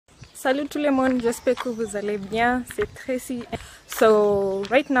Salut tout le monde, j'espère que vous allez bien. C'est Tracy. So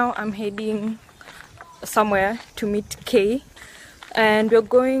right now I'm heading somewhere to meet Kay, and we're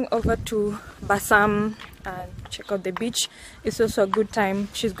going over to Bassam and check out the beach. It's also a good time.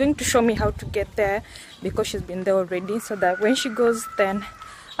 She's going to show me how to get there because she's been there already, so that when she goes, then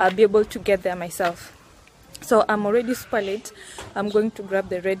I'll be able to get there myself. So I'm already super late. I'm going to grab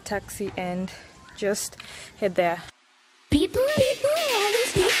the red taxi and just head there. People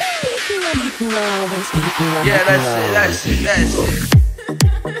always people. Yeah, that's it.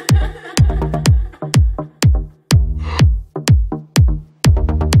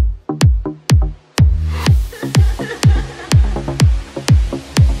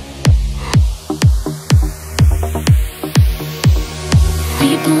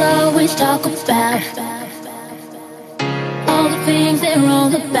 People always talk about all the things they're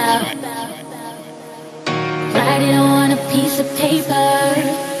all about. Write it on a piece of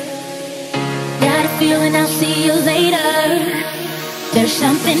paper. Got a feeling I'll see you later. There's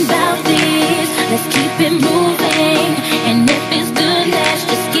something about this, let's keep it moving. And if it's good, let's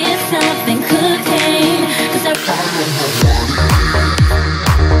just get something cooking. 'Cause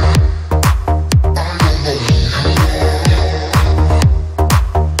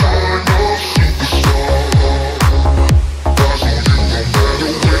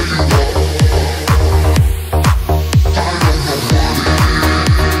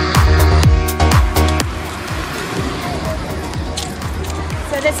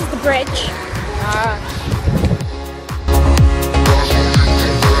this is the bridge.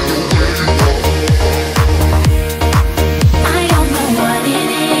 I don't know what it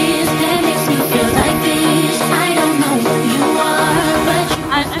is that makes me feel like this. I don't know who you are, but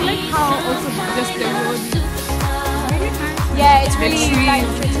I like how also just the road. Yeah, it's really like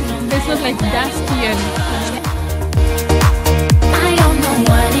This was like dusty and I don't know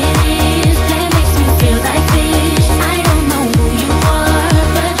what it is that makes me feel like this. I don't know who you are,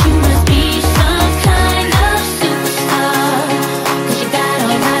 but you must be some kind of superstar. 'Cause you got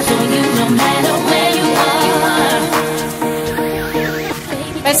all eyes on you no matter where you are.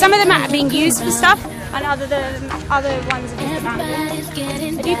 but some of them are being used for stuff, and other ones are just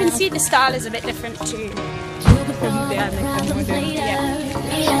abandoned. But you can see the style is a bit different too.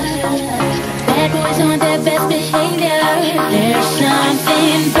 Bad boys on their best behavior. There's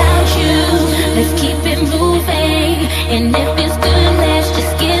something about you. Let's keep it moving. And if it's good, let's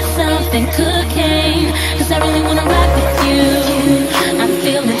just get something cooking. 'Cause I really wanna rock with you. I'm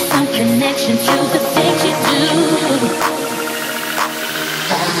feeling some connection to the things you do.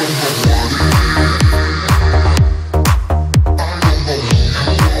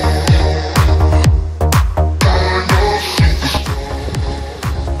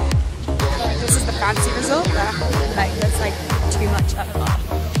 Fancy resort, but like there's like too much of it.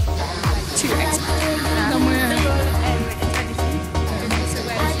 Too expensive.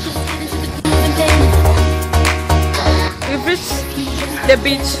 We've reached the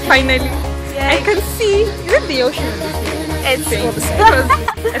beach finally. Yeah. I can see. Is it the ocean? It's all the same.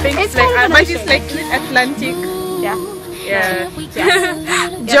 Because I think It's it's like kind of an but it's ocean. like Atlantic. Yeah. Yeah.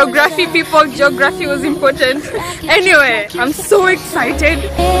 Geography, people. Geography was important. Anyway, I'm so excited.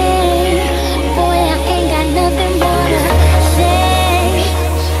 Boy, I ain't got nothing more to say.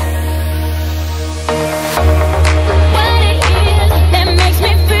 What it is that makes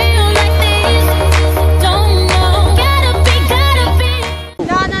me feel like this? Don't know. Gotta be.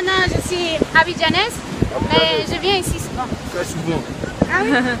 Non, je suis abidjanaise, mais je viens ici souvent. Très souvent. Ah oui.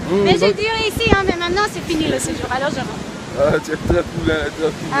 Mais j'ai duré ici, hein, mais maintenant c'est fini le séjour, alors je rentre. Ah, tu es très cool, hein,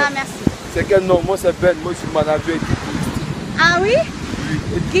 très cool. Ah, merci. C'est quel nom? Moi c'est Ben, moi je suis manager et guide touristique. Ah oui?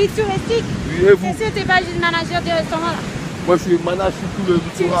 Guide touristique? Oui, et vous? C'est sûr, t'es pas juste manager de restaurant là? Moi je suis manager sur tout le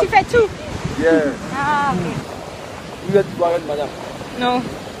Tu littoral. fais tout? Yeah. Ah, ok. Vous êtes ivoirienne, madame? Non.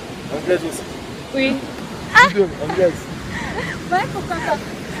 Anglaise aussi? Oui. Vous deux, anglaise. Ouais, pourquoi pas?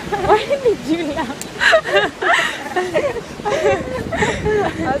 Why did you laugh?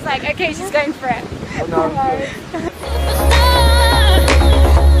 I was like, okay, she's going for it. Oh, no.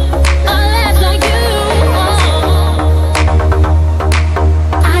 All eyes on you.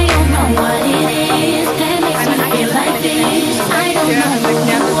 I don't know what it is that makes me feel like this. I don't know who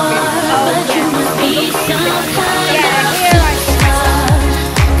you are, but you must be some kind of superstar.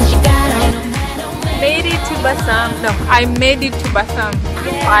 'Cause you got all no matter where. Made it to Bassam. No, I made it to Bassam.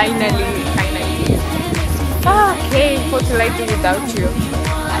 Finally. Okay, what will I do without you?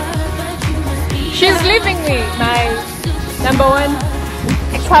 She's leaving me, my #1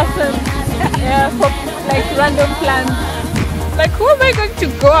 person. Yeah, for like random plans. Like, who am I going to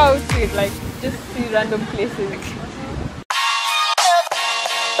go out with? Like, just see random places.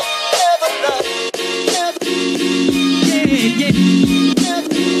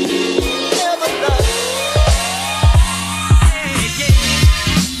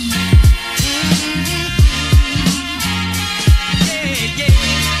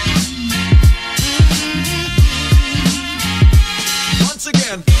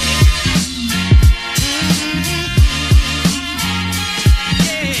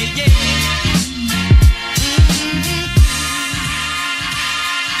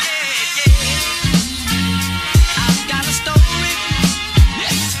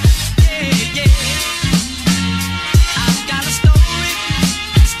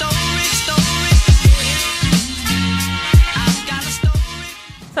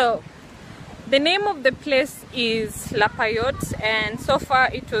 So the name of the place is La Payotte, and so far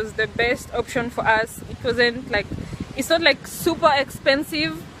it was the best option for us. It wasn't like, it's not like super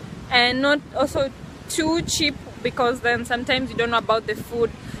expensive and not also too cheap, because then sometimes you don't know about the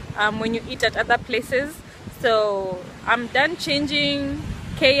food when you eat at other places. So I'm done changing.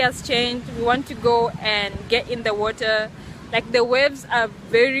 Kay has changed. We want to go and get in the water. Like, the waves are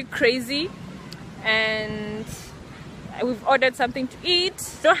very crazy, and we've ordered something to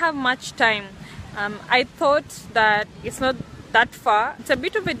eat. Don't have much time. I thought that it's not that far. It's a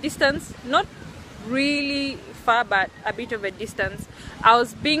bit of a distance, not really far, but a bit of a distance. I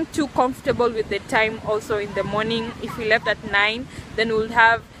was being too comfortable with the time also in the morning. If we left at 9, then we'll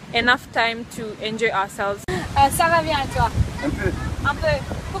have enough time to enjoy ourselves. Ça va bien, toi? Un peu. Un peu.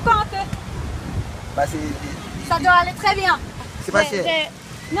 Pourquoi un peu? Bah, Ça doit aller très bien. c'est pas cher.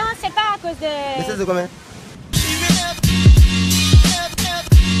 Non, c'est pas à cause de... Mais ça, c'est combien?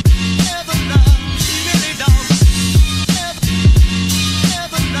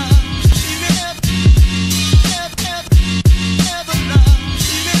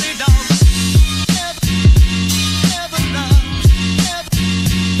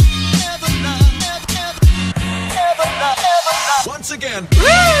 Once again.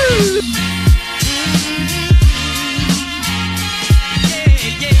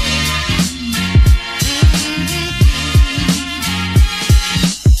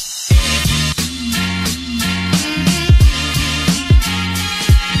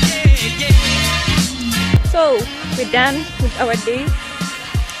 So we're done with our day.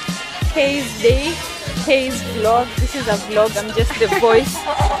 Kay's day, Kay's vlog. This is a vlog. I'm just the voice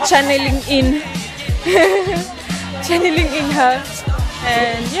channeling in channeling in her.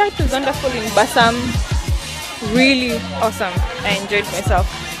 And yeah, it was wonderful in Bassam. Really awesome. I enjoyed myself.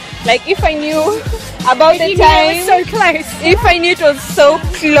 Like, if I knew about the time, it was so close. if I knew it was so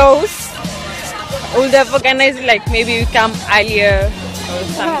close, I would have organized it, like maybe we come earlier or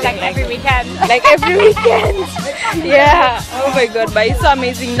something Like every weekend. like every weekend. Yeah, oh my god, but it's so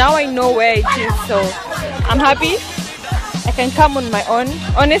amazing. Now I know where it is, so I'm happy. I can come on my own.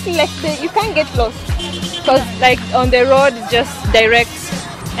 Honestly, like, you can't get lost, because like on the road it's just direct,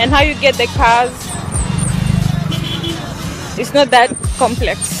 and how you get the cars, it's not that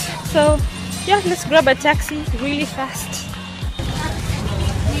complex. So yeah, let's grab a taxi really fast.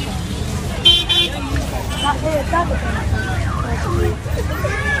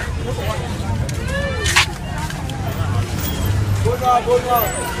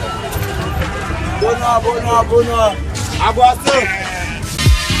 Bonjour. À boire ça.